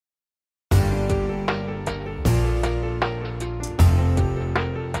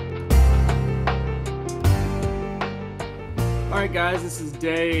Alright guys, this is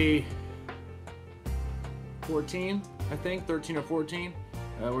day 14, I think, 13 or 14.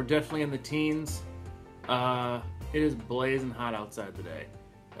 We're definitely in the teens. It is blazing hot outside today.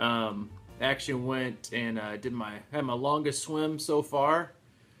 Actually went and had my longest swim so far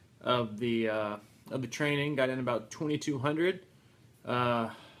of the training. Got in about 2,200. My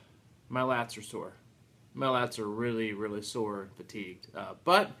lats are sore. My lats are really sore and fatigued.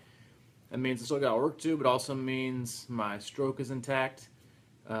 But that means I still got work to do, but also means my stroke is intact.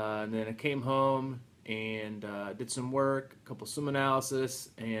 And then I came home and did some work, a couple swim analysis,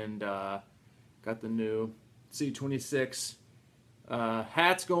 and got the new C26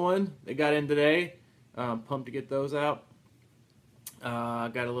 hats going. They got in today. Pumped to get those out.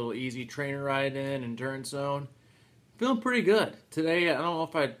 Got a little easy trainer ride in, endurance zone. Feeling pretty good. Today, I don't know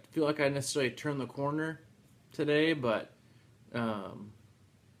if I feel like I necessarily turned the corner today, but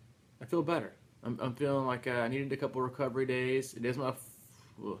I feel better. I'm feeling like I needed a couple recovery days. It is my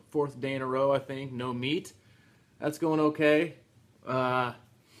fourth day in a row, I think, no meet. That's going okay. And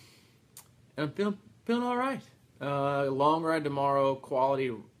I'm feeling all right. Long ride tomorrow,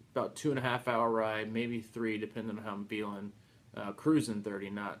 quality, about 2.5 hour ride, maybe 3, depending on how I'm feeling. Cruising 30,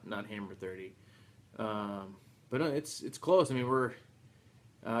 not hammer 30. But it's close. I mean, we're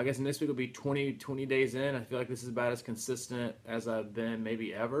I guess this week will be 20 days in. I feel like this is about as consistent as I've been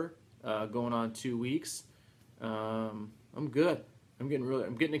maybe ever. Going on 2 weeks. I'm good. I'm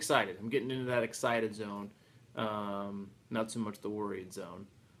getting excited. I'm getting into that excited zone. Not so much the worried zone.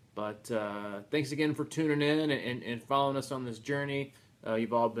 But thanks again for tuning in and following us on this journey.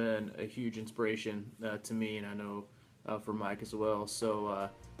 You've all been a huge inspiration to me, and I know for Mike as well. So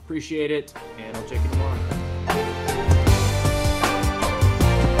appreciate it, and I'll check you tomorrow.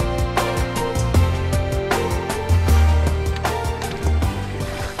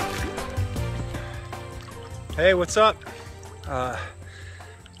 Hey, what's up?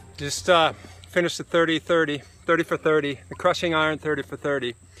 Just finished the 30 for 30, the crushing iron 30 for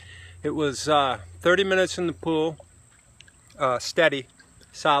 30. It was 30 minutes in the pool, steady,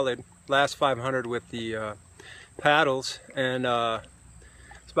 solid, last 500 with the paddles, and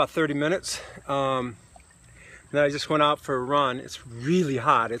it's about 30 minutes. Then I just went out for a run. It's really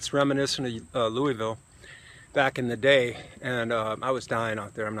hot. It's reminiscent of Louisville back in the day, and I was dying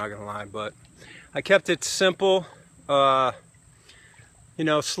out there, I'm not gonna lie, but I kept it simple, you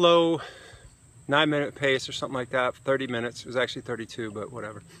know, slow, 9-minute pace or something like that, 30 minutes. It was actually 32, but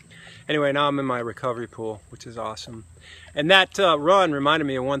whatever. Anyway, now I'm in my recovery pool, which is awesome. And that run reminded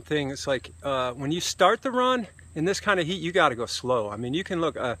me of one thing. It's like when you start the run in this kind of heat, you got to go slow. I mean, you can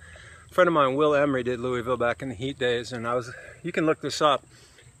look, a friend of mine, Will Emery, did Louisville back in the heat days, and you can look this up.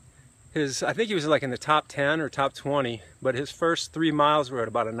 I think he was like in the top 10 or top 20, but his first 3 miles were at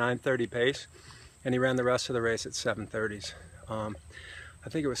about a 9:30 pace. And he ran the rest of the race at 7:30s. I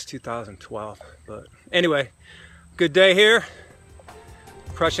think it was 2012. But anyway, good day here.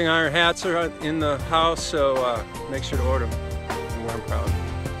 Crushing iron hats are in the house, so make sure to order them and wear them proud.